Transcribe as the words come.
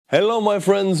Hello my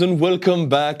friends and welcome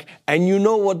back. And you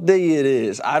know what day it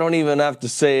is. I don't even have to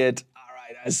say it.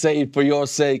 Alright, I say it for your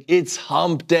sake. It's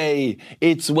hump day.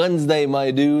 It's Wednesday,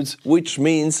 my dudes, which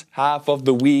means half of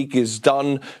the week is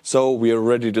done. So we are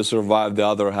ready to survive the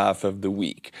other half of the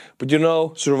week. But you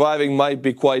know, surviving might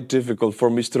be quite difficult for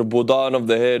Mr. Budanov,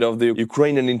 the head of the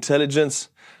Ukrainian intelligence.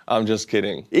 I'm just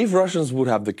kidding. If Russians would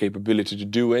have the capability to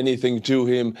do anything to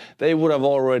him, they would have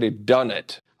already done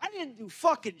it. I didn't do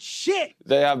fucking shit.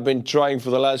 They have been trying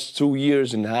for the last 2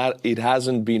 years and it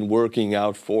hasn't been working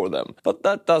out for them. But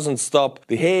that doesn't stop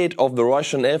the head of the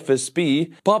Russian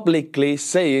FSB publicly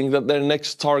saying that their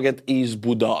next target is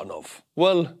Budanov.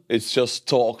 Well, it's just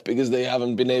talk because they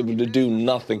haven't been able to do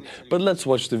nothing. But let's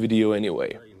watch the video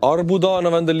anyway. Are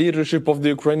Budanov and the leadership of the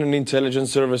Ukrainian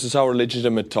intelligence services our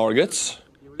legitimate targets?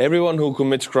 Everyone who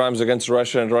commits crimes against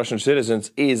Russia and Russian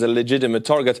citizens is a legitimate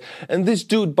target. And this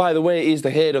dude, by the way, is the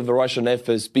head of the Russian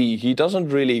FSB. He doesn't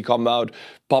really come out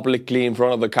publicly in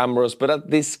front of the cameras, but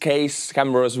at this case,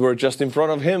 cameras were just in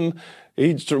front of him.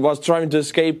 He was trying to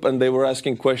escape and they were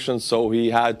asking questions, so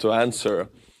he had to answer.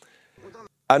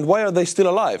 And why are they still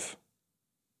alive?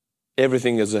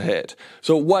 Everything is ahead.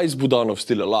 So why is Budanov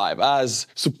still alive as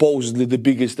supposedly the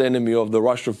biggest enemy of the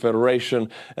Russian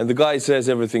Federation? And the guy says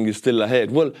everything is still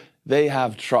ahead. Well, they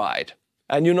have tried.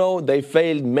 And you know, they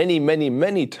failed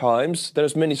many times.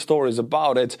 There's many stories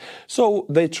about it. So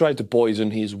they tried to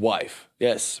poison his wife.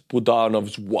 Yes,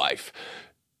 Budanov's wife.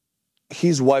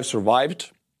 His wife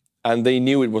survived. And they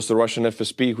knew it was the Russian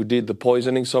FSB who did the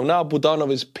poisoning. So now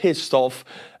Budanov is pissed off,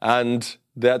 and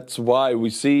that's why we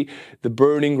see the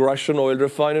burning Russian oil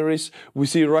refineries. We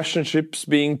see Russian ships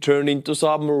being turned into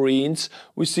submarines.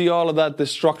 We see all of that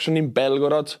destruction in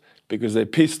Belgorod because they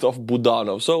pissed off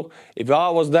Budanov. So if I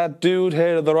was that dude,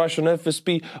 head of the Russian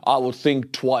FSB, I would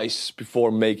think twice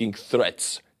before making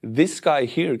threats. This guy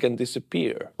here can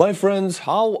disappear. My friends,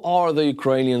 how are the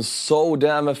Ukrainians so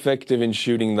damn effective in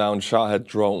shooting down Shahed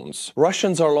drones?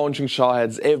 Russians are launching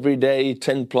Shaheds every day,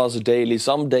 10 plus daily.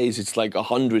 Some days it's like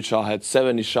 100 Shaheds,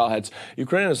 70 Shaheds.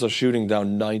 Ukrainians are shooting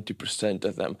down 90%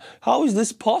 of them. How is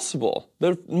this possible?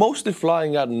 They're mostly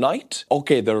flying at night.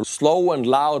 Okay, they're slow and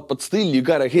loud, but still you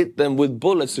gotta hit them with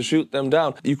bullets to shoot them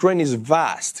down. Ukraine is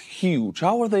vast, huge.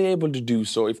 How are they able to do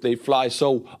so if they fly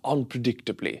so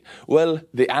unpredictably? Well,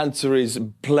 the answer is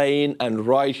plain and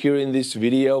right here in this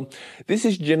video. This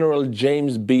is General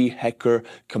James B. Hecker,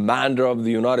 commander of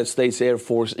the United States Air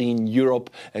Force in Europe,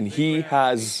 and he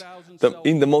has,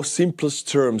 in the most simplest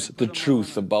terms, the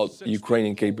truth about the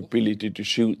Ukrainian capability to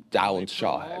shoot down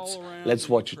Shaheds. Let's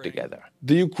watch it together.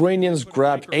 The Ukrainians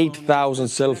grabbed 8,000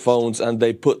 cell phones and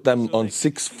they put them on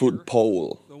 6-foot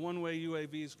pole.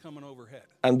 UAVs coming overhead.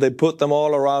 And they put them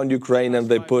all around Ukraine and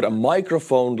they put a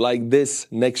microphone like this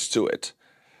next to it.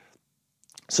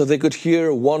 So they could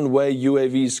hear one-way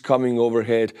UAVs coming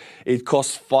overhead. It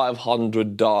costs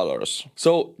 $500.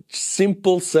 So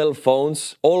simple cell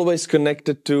phones, always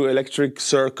connected to electric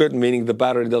circuit, meaning the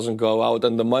battery doesn't go out,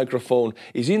 and the microphone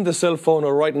is in the cell phone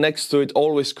or right next to it,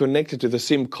 always connected to the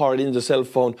SIM card in the cell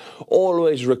phone,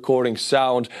 always recording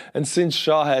sound. And since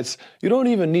Shaheds, you don't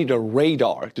even need a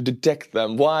radar to detect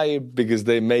them. Why? Because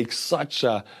they make such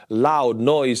a loud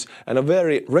noise and a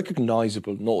very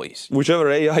recognizable noise. Whichever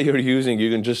AI you're using, you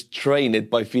can just train it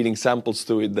by feeding samples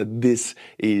to it that this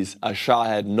is a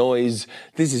Shahed noise.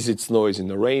 This is its noise in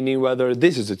the rainy weather.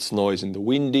 This is its noise in the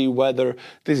windy weather.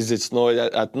 This is its noise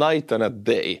at night and at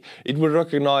day. It will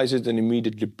recognize it and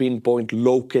immediately pinpoint,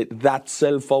 locate that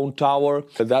cell phone tower,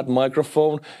 that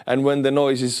microphone. And when the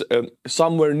noise is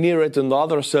somewhere near it in the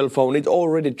other cell phone, it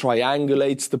already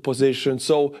triangulates the position.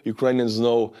 So Ukrainians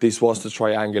know this was the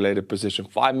triangulated position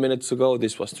 5 minutes ago.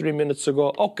 This was 3 minutes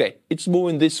ago. Okay, it's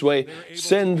moving this way.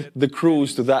 Send the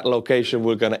crews to that location.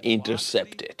 We're gonna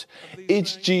intercept it.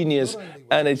 It's genius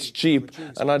and it's cheap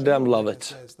and I damn love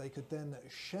it.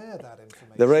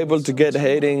 They're able to get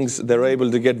headings, they're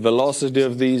able to get velocity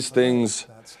of these things.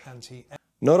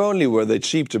 Not only were they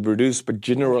cheap to produce, but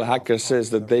General Hacker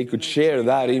says that they could share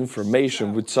that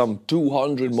information with some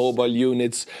 200 mobile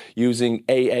units using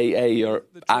AAA or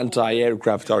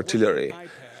anti-aircraft artillery.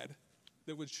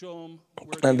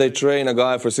 And they train a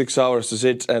guy for 6 hours to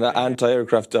sit at an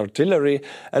anti-aircraft artillery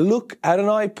and look at an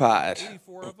iPad.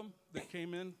 84 of them that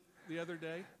came in the other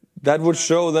day. That would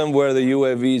show them where the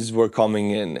UAVs were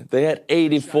coming in. They had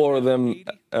 84 of them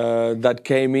that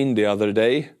came in the other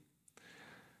day.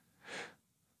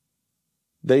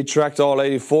 They tracked all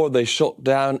 84, they shot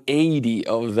down 80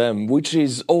 of them, which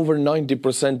is over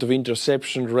 90% of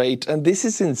interception rate. And this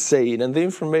is insane, and the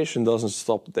information doesn't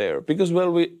stop there. Because,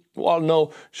 well, Well,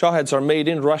 no, Shaheds are made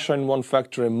in Russia in one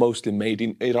factory and mostly made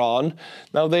in Iran.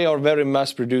 Now, they are very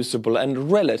mass-producible and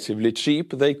relatively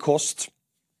cheap. They cost,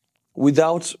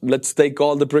 without, let's take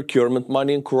all the procurement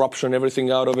money and corruption, everything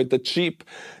out of it,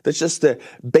 that's just the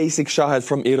basic Shahed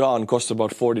from Iran costs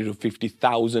about $40,000 to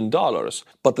 $50,000.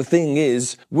 But the thing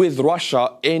is, with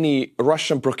Russia, any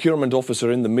Russian procurement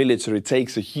officer in the military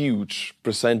takes a huge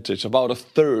percentage, about a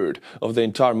third of the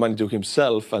entire money to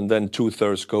himself, and then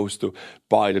 2/3 goes to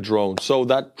buy the drone. So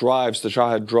that drives the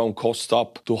Shahed drone cost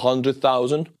up to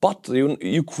 $100,000. But the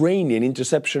Ukrainian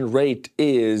interception rate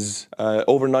is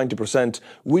over 90%,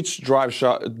 which drives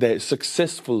the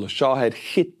successful Shahed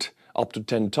hit up to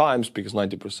 10 times, because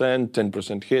 90%,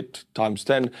 10% hit times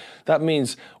 10. That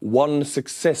means one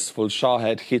successful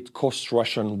Shahed hit costs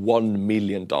Russian $1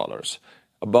 million.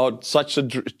 About such a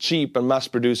cheap and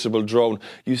mass-producible drone,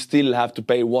 you still have to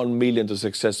pay $1 million to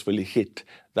successfully hit.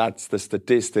 That's the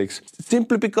statistics.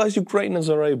 Simply because Ukrainians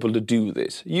are able to do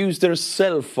this. Use their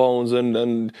cell phones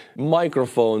and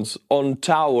microphones on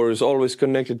towers always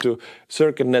connected to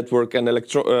circuit network and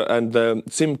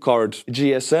SIM card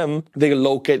GSM. They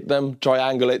locate them,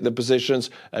 triangulate the positions,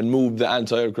 and move the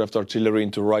anti-aircraft artillery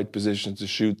into right positions to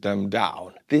shoot them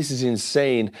down. This is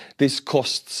insane. This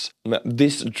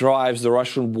drives the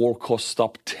Russian war cost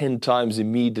up 10 times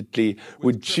immediately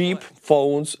with cheap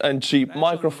phones and cheap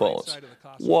microphones.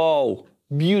 Wow,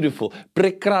 beautiful,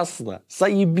 прекрасно,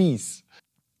 заебись.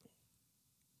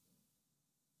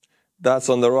 That's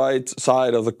on the right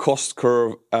side of the cost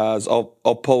curve as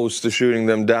opposed to shooting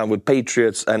them down with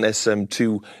Patriots and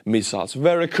SM-2 missiles.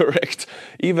 Very correct.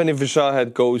 Even if a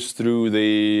Shahed goes through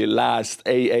the last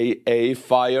AAA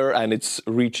fire and it's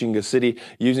reaching a city,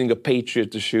 using a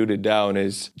Patriot to shoot it down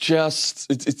is just,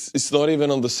 it's not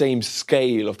even on the same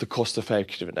scale of the cost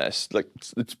effectiveness. Like,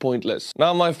 it's pointless.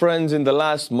 Now, my friends, in the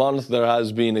last month, there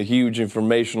has been a huge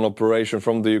information operation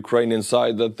from the Ukrainian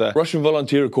side that the Russian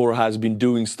Volunteer Corps has been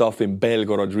doing stuff in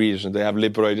Belgorod region. They have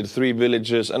liberated 3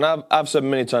 villages, and I've said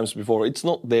many times before, it's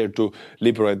not there to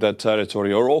liberate that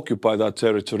territory or occupy that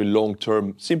territory long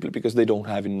term, simply because they don't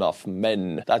have enough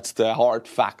men. That's the hard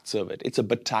facts of it. It's a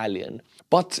battalion.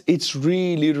 But it's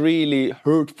really, really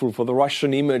hurtful for the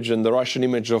Russian image and the Russian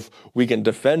image of we can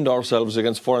defend ourselves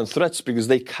against foreign threats, because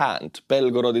they can't.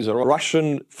 Belgorod is a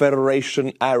Russian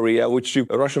Federation area which the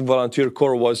Russian Volunteer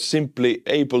Corps was simply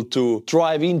able to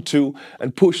drive into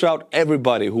and push out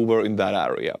everybody who were in that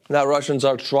area. Now Russians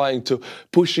are trying to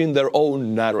push in their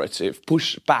own narrative,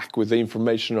 push back with the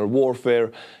informational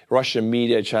warfare. Russian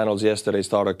media channels yesterday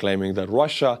started claiming that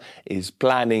Russia is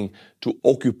planning to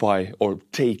occupy or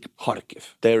take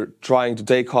Kharkiv. They're trying to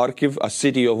take Kharkiv, a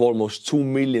city of almost 2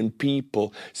 million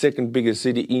people, second biggest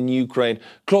city in Ukraine,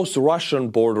 close to Russian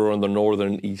border on the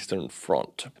northern eastern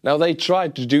front. Now, they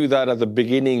tried to do that at the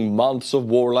beginning months of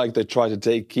war, like they tried to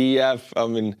take Kyiv. I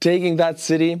mean, taking that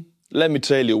city, let me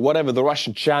tell you, whatever the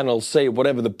Russian channels say,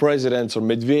 whatever the presidents or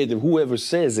Medvedev, whoever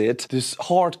says it, this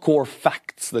hardcore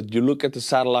facts that you look at the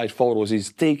satellite photos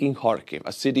is taking Kharkiv,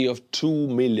 a city of 2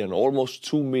 million, almost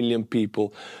 2 million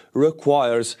people,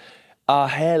 requires a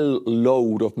hell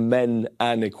load of men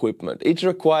and equipment. It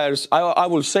requires, I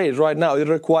will say it right now, it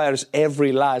requires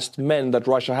every last man that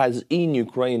Russia has in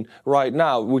Ukraine right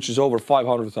now, which is over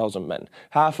 500,000 men.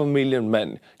 500,000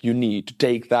 men you need to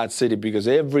take that city, because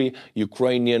every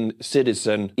Ukrainian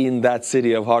citizen in that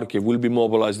city of Kharkiv will be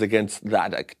mobilized against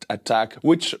that attack,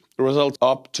 which results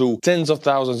up to tens of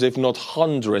thousands, if not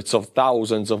hundreds of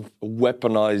thousands of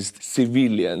weaponized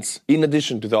civilians, in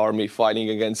addition to the army fighting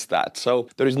against that. So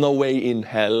there is no way in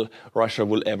hell Russia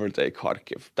will ever take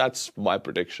Kharkiv. That's my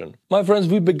prediction. My friends,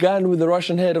 we began with the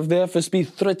Russian head of the FSB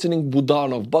threatening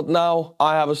Budanov, but now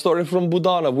I have a story from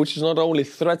Budanov, which is not only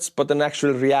threats, but an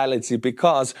actual reality,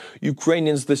 because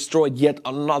Ukrainians destroyed yet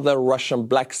another Russian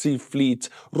Black Sea fleet,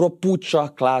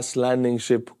 Ropucha-class landing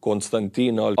ship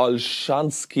Konstantin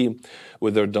Olshansky,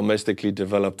 with their domestically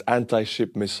developed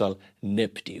anti-ship missile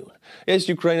Neptune. Yes,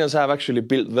 Ukrainians have actually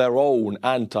built their own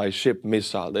anti-ship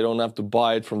missile. They don't have to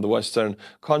buy it from the Western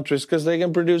countries, because they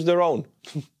can produce their own.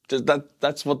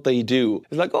 That's what they do.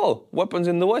 It's like, oh, weapons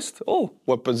in the West. Oh,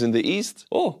 weapons in the East.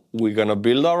 Oh, we're gonna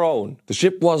build our own. The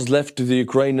ship was left to the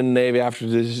Ukrainian Navy after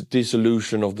the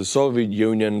dissolution of the Soviet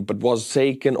Union, but was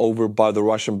taken over by the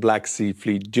Russian Black Sea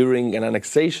Fleet during an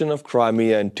annexation of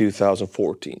Crimea in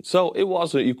 2014. So it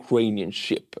was a Ukrainian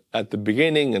ship. at the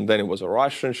beginning, and then it was a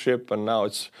Russian ship, and now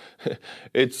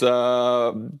it's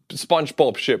a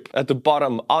SpongeBob ship at the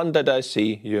bottom under the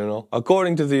sea, you know.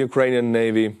 According to the Ukrainian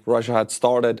Navy, Russia had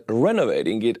started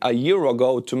renovating it a year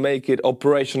ago to make it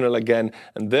operational again,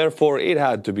 and therefore it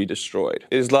had to be destroyed.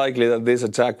 It is likely that this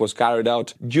attack was carried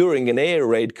out during an air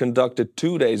raid conducted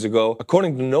 2 days ago.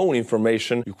 According to known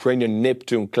information, Ukrainian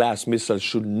Neptune-class missiles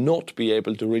should not be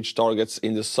able to reach targets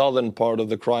in the southern part of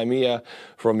the Crimea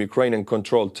from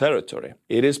Ukrainian-controlled territory.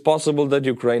 It is possible that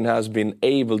Ukraine has been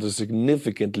able to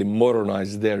significantly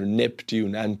modernize their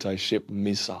Neptune anti-ship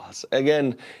missiles.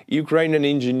 Again, Ukrainian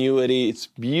ingenuity, it's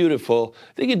beautiful.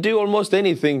 They can do almost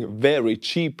anything very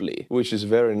cheaply, which is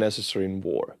very necessary in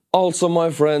war. Also, my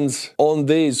friends, on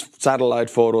these satellite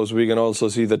photos, we can also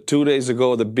see that 2 days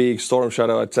ago, the big Storm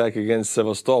Shadow attack against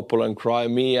Sevastopol and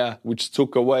Crimea, which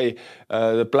took away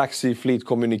the Black Sea Fleet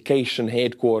communication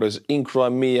headquarters in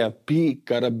Crimea,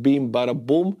 bada bim, bada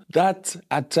boom. That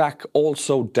attack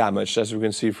also damaged, as we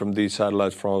can see from these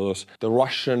satellite photos, the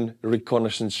Russian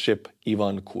reconnaissance ship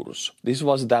Ivan Kurs. This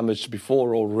was damaged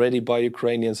before already by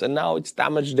Ukrainians, and now it's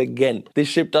damaged again. This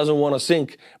ship doesn't want to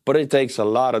sink, but it takes a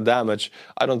lot of damage.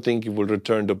 I don't think it will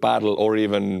return to battle or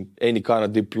even any kind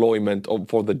of deployment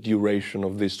for the duration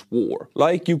of this war.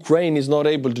 Like Ukraine is not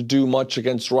able to do much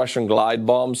against Russian glide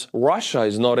bombs, Russia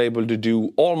is not able to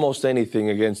do almost anything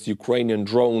against Ukrainian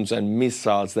drones and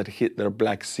missiles that hit their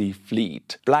Black Sea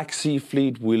Fleet. Black Sea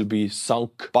Fleet will be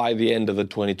sunk by the end of the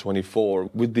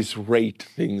 2024 with this rate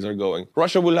things are going.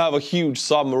 Russia will have a huge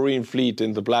submarine fleet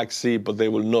in the Black Sea, but they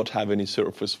will not have any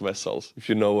surface vessels, if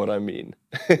you know what I mean.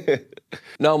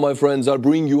 Now, my friends, I'll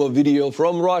bring you a video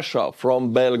from Russia,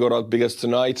 from Belgorod, because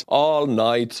tonight, all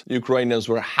night, Ukrainians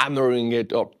were hammering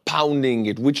it or pounding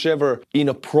it, whichever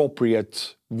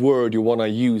inappropriate word you want to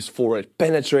use for it,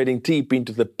 penetrating deep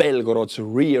into the Belgorod's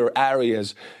rear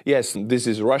areas. Yes, this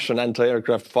is Russian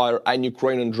anti-aircraft fire and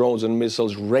Ukrainian drones and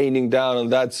missiles raining down on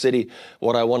that city.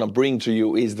 What I want to bring to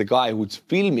you is the guy who's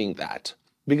filming that,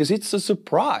 because it's a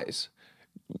surprise.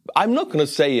 I'm not going to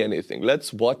say anything.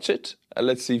 Let's watch it and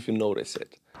let's see if you notice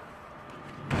it.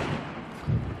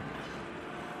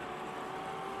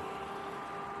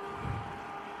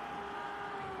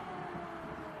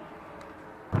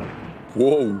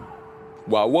 Whoa.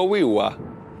 Wow, wow, wow.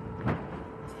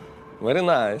 Very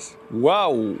nice.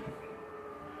 Wow.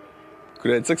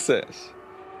 Great success.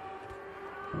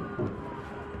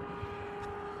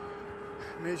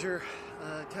 Major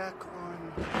attack on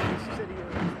the city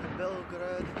of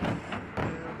Belgorod,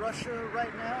 Russia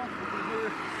right now. You can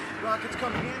hear rockets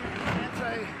coming in,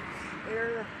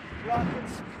 anti-air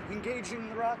rockets, engaging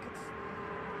the rockets.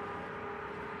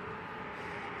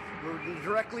 We're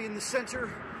directly in the center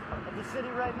of the city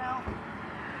right now.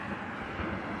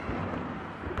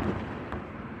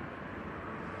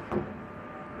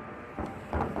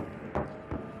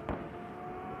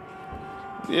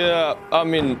 Yeah, I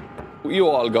mean, you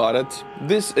all got it.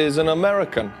 This is an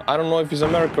American. I don't know if he's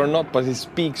American or not, but he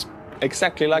speaks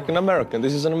exactly like an American.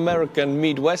 This is an American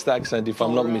Midwest accent, if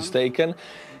I'm not mistaken.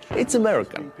 It's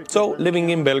American. So, living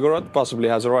in Belgorod, possibly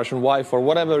has a Russian wife or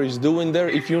whatever he's doing there.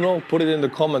 If you know, put it in the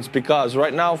comments, because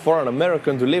right now, for an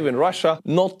American to live in Russia,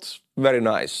 not very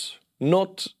nice.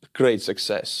 Not great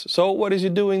success. So, what is he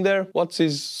doing there? What's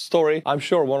his story? I'm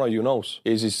sure one of you knows.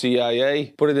 Is he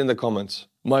CIA? Put it in the comments.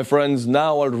 My friends,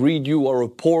 now I'll read you a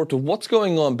report of what's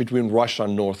going on between Russia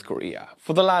and North Korea.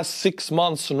 For the last 6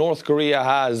 months, North Korea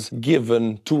has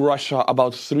given to Russia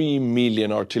about 3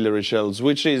 million artillery shells,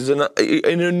 which is an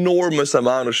enormous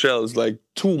amount of shells, like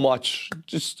too much.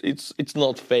 Just it's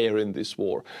not fair in this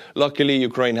war. Luckily,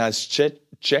 Ukraine has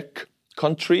Czech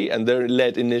country and their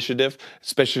led initiative,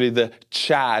 especially the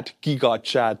Giga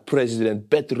Chad president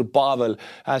Petr Pavel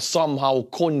has somehow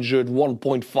conjured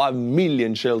 1.5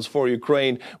 million shells for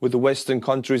Ukraine with the Western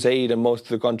countries' aid, and most of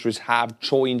the countries have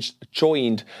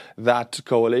joined that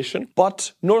coalition.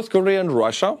 But North Korea and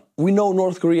Russia, we know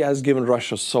North Korea has given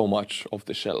Russia so much of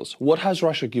the shells. What has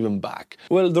Russia given back?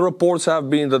 Well, the reports have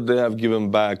been that they have given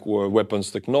back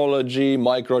weapons technology,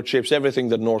 microchips, everything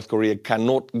that North Korea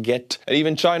cannot get. And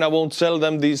even China won't sell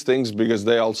them these things because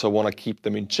they also want to keep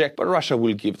them in check, but Russia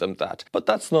will give them that. But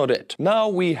that's not it. Now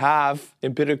we have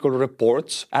empirical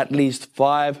reports. At least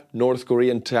 5 North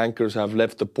Korean tankers have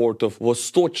left the port of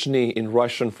Vostochny in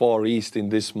Russian Far East in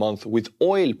this month with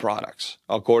oil products,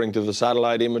 according to the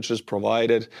satellite images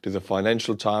provided to the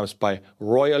Financial Times by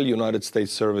Royal United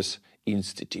States Service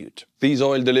Institute. These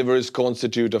oil deliveries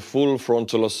constitute a full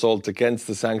frontal assault against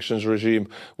the sanctions regime,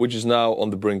 which is now on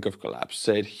the brink of collapse,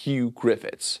 said Hugh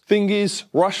Griffiths. Thing is,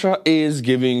 Russia is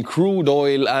giving crude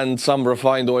oil and some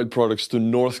refined oil products to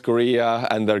North Korea,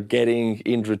 and they're getting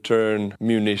in return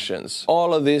munitions.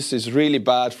 All of this is really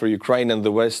bad for Ukraine and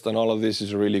the West, and all of this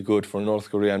is really good for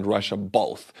North Korea and Russia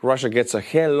both. Russia gets a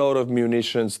hell lot of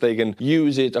munitions. They can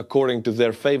use it according to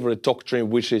their favorite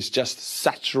doctrine, which is just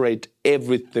saturate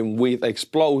everything with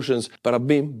explosions, bada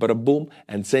bim, bada boom,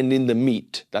 and send in the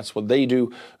meat. That's what they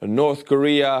do. And North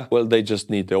Korea, well, they just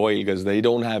need the oil because they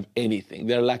don't have anything.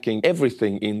 They're lacking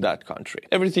everything in that country.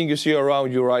 Everything you see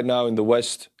around you right now in the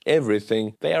West,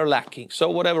 everything, they are lacking. So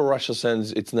whatever Russia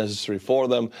sends, it's necessary for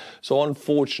them. So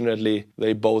unfortunately,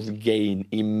 they both gain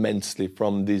immensely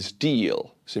from this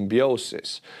deal,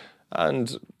 symbiosis.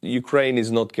 And Ukraine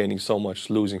is not gaining so much,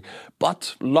 losing.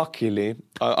 But luckily,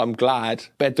 I'm glad,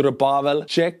 Petro Pavel,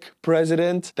 Czech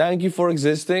president, thank you for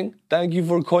existing. Thank you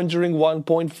for conjuring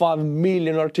 1.5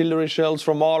 million artillery shells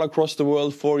from all across the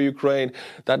world for Ukraine.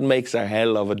 That makes a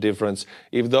hell of a difference.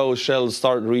 If those shells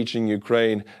start reaching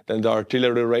Ukraine, then the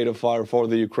artillery rate of fire for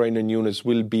the Ukrainian units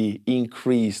will be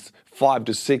increased 5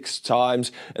 to 6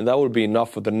 times, and that will be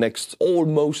enough for the next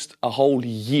almost a whole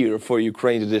year for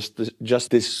Ukraine to just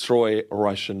destroy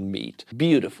Russian meat.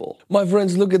 Beautiful. My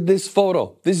friends, look at this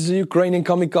photo. This is a Ukrainian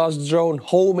kamikaze drone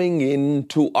homing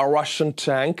into a Russian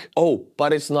tank. Oh,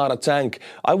 but it's not a tank.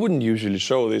 I wouldn't usually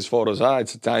show these photos.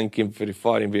 It's a tank, infantry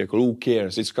fighting vehicle. Who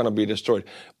cares? It's gonna be destroyed.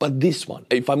 But this one,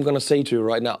 if I'm gonna say to you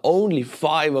right now, only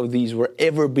 5 of these were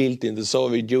ever built in the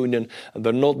Soviet Union, and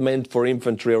they're not meant for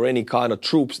infantry or any kind of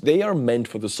troops. They are meant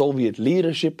for the Soviet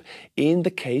leadership in the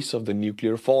case of the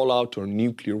nuclear fallout or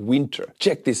nuclear winter.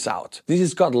 Check this out. This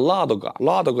is called Ladoga.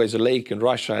 Ladoga is a lake in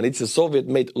Russia, and it's a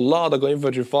Soviet-made Ladoga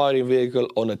infantry fighting vehicle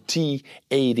on a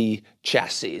T-80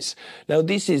 chassis. Now,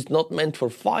 this is not meant for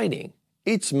fighting.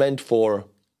 It's meant for,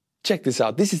 check this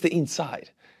out, this is the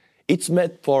inside. It's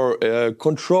meant for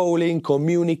controlling,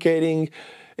 communicating.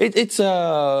 It's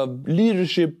a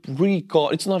leadership recall,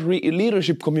 it's not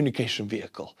leadership communication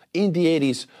vehicle in the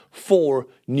 80s for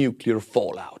nuclear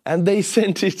fallout. And they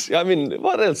sent it, I mean,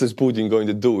 what else is Putin going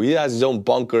to do? He has his own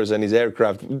bunkers and his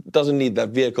aircraft, doesn't need that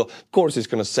vehicle. Of course, he's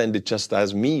going to send it just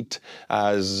as meat,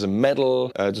 as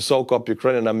metal, to soak up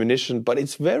Ukrainian ammunition, but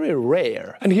it's very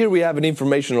rare. And here we have an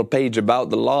informational page about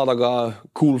the Ladoga,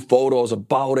 cool photos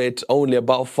about it. Only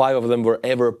about 5 of them were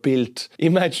ever built.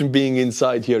 Imagine being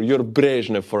inside here, you're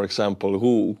Brezhnev, for example,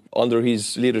 who, under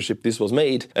his leadership, this was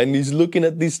made, and he's looking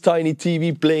at this tiny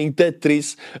TV playing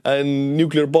Tetris, and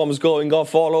nuclear bombs going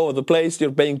off all over the place.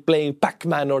 You're playing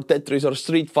Pac-Man or Tetris or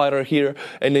Street Fighter here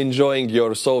and enjoying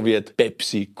your Soviet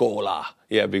Pepsi Cola.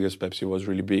 Yeah, because Pepsi was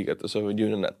really big at the Soviet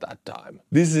Union at that time.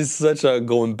 This is such a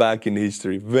going back in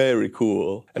history. Very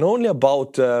cool. And only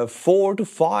about 4 to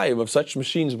 5 of such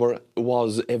machines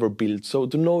was ever built. So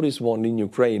to notice one in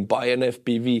Ukraine by an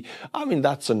FPV, I mean,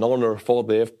 that's an honor for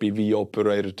the FPV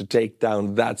operator to take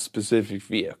down that specific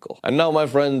vehicle. And now, my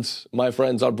friends,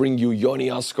 I'll bring you Joni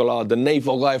Askola, the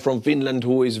NAFO guy from Finland,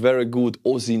 who is very good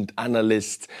OSINT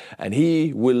analyst. And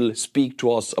he will speak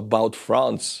to us about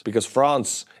France, because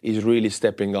France is really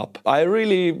stepping up. I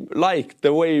really like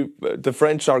the way the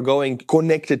French are going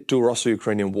connected to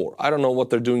Russia-Ukrainian war. I don't know what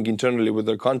they're doing internally with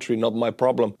their country, not my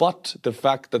problem. But the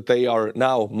fact that they are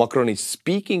now, Macron is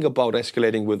speaking about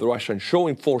escalating with Russia and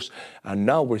showing force, and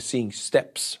now we're seeing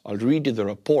steps. I'll read you the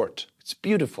report. It's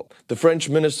beautiful. The French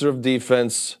Minister of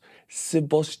Defense,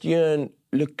 Sébastien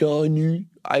Lecornu,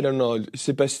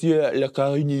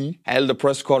 held a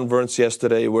press conference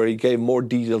yesterday where he gave more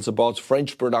details about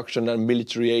French production and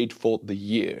military aid for the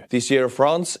year. This year,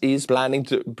 France is planning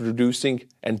to producing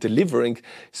and delivering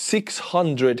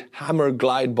 600 Hammer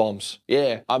glide bombs.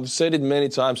 Yeah, I've said it many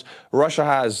times. Russia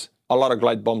has a lot of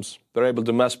glide bombs. They're able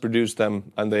to mass produce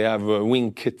them, and they have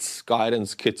wing kits,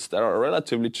 guidance kits that are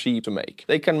relatively cheap to make.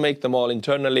 They can make them all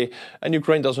internally, and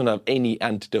Ukraine doesn't have any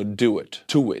antidote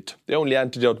to it. The only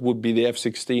antidote would be the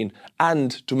F-16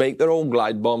 and to make their own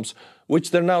glide bombs,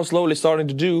 which they're now slowly starting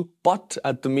to do. But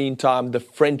at the meantime, the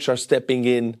French are stepping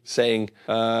in, saying,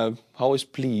 how is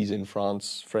please in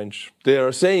France, French? They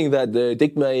are saying that,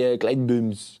 take my glide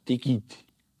bombs, take it.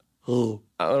 Oh.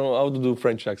 I don't know how to do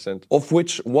French accent. Of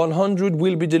which 100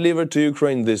 will be delivered to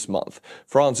Ukraine this month.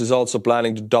 France is also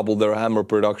planning to double their Hammer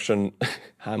production.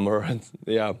 Hammer,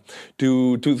 yeah,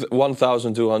 to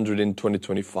 1,200 in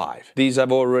 2025. These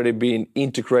have already been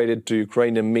integrated to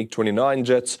Ukrainian MiG-29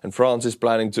 jets, and France is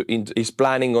planning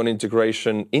on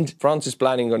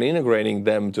integrating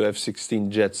them to F-16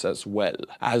 jets as well.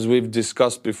 As we've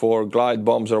discussed before, glide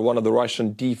bombs are one of the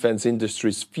Russian defense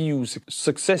industry's few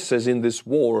successes in this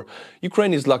war.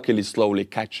 Ukraine is luckily slowly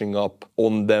catching up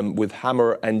on them with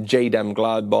Hammer and JDAM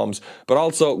glide bombs, but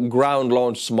also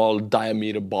ground-launched small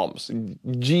diameter bombs.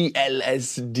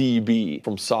 GLSDB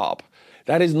from Saab.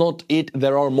 That is not it.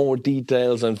 There are more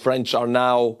details, and French are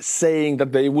now saying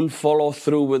that they will follow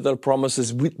through with their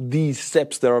promises with these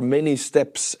steps. There are many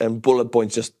steps and bullet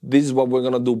points. Just this is what we're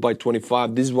going to do by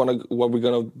 25. This is what we're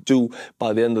going to do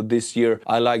by the end of this year.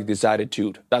 I like this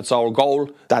attitude. That's our goal.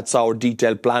 That's our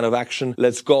detailed plan of action.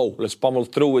 Let's go. Let's pummel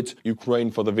through it. Ukraine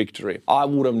for the victory. I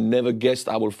would have never guessed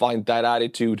I will find that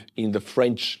attitude in the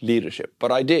French leadership,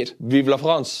 but I did. Vive la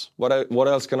France. What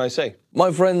else can I say? My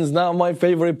friends, now my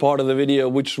favorite part of the video,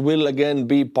 which will again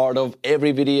be part of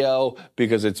every video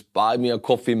because it's Buy Me a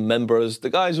Coffee members, the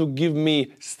guys who give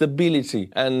me stability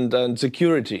and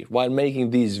security while making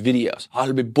these videos.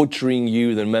 I'll be butchering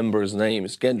you the members'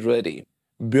 names. Get ready.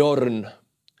 Bjorn,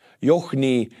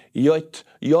 Jochni, Jot,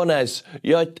 Jonas,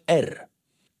 Jot R,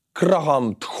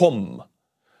 Graham Tchom,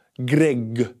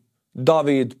 Greg,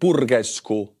 David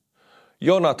Burgescu,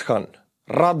 Jonathan,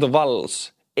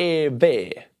 Radvals,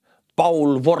 E.V.,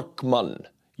 Paul Workman,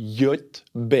 Jot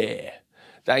B.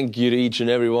 Thank you to each and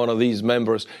every one of these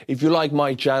members. If you like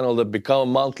my channel, then become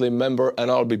a monthly member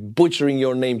and I'll be butchering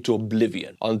your name to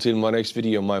oblivion. Until my next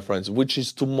video, my friends, which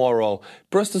is tomorrow,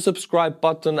 press the subscribe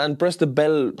button and press the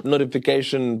bell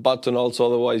notification button also,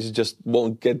 otherwise you just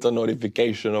won't get the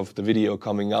notification of the video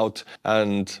coming out.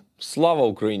 And Slava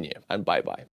Ukraini, and bye-bye.